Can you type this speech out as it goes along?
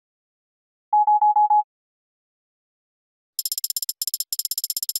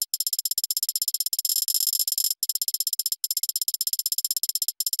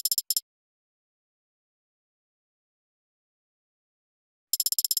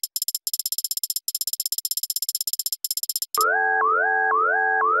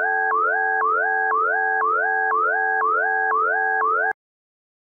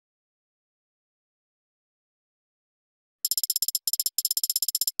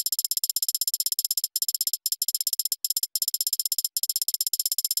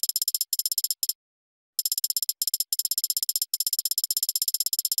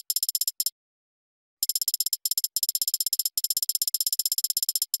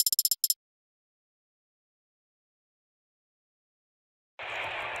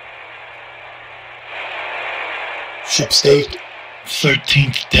Ship's date,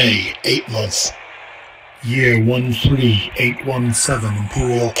 13th day, 8 months. Year 13817,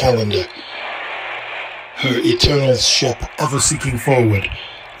 Imperial calendar. Her Eternal ship, ever seeking forward.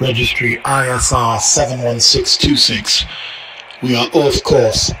 Registry ISR 71626. We are off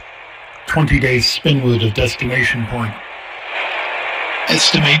course. 20 days spinward of destination point.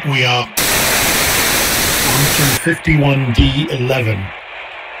 Estimate we are 51D11.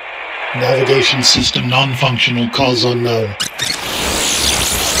 Navigation system non-functional, cause unknown. 3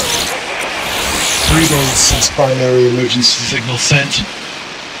 days since primary emergency signal sent.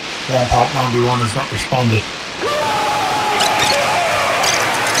 Rampart 91 has not responded.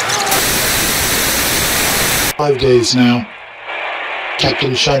 Five days now.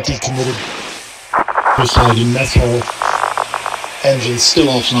 Captain Shanti committed. Suicide in mess hall. Engines still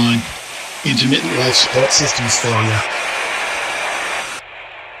offline. Intermittent life support systems failure.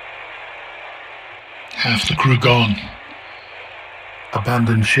 Half the crew gone.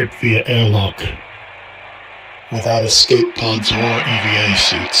 Abandoned ship via airlock. Without escape pods or EVA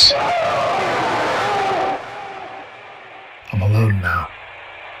suits. I'm alone now.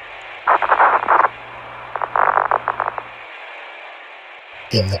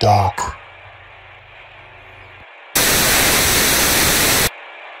 In the dark.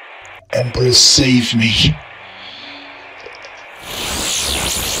 Emperor, save me.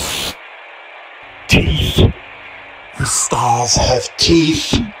 Teeth. The stars have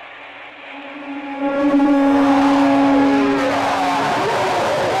teeth.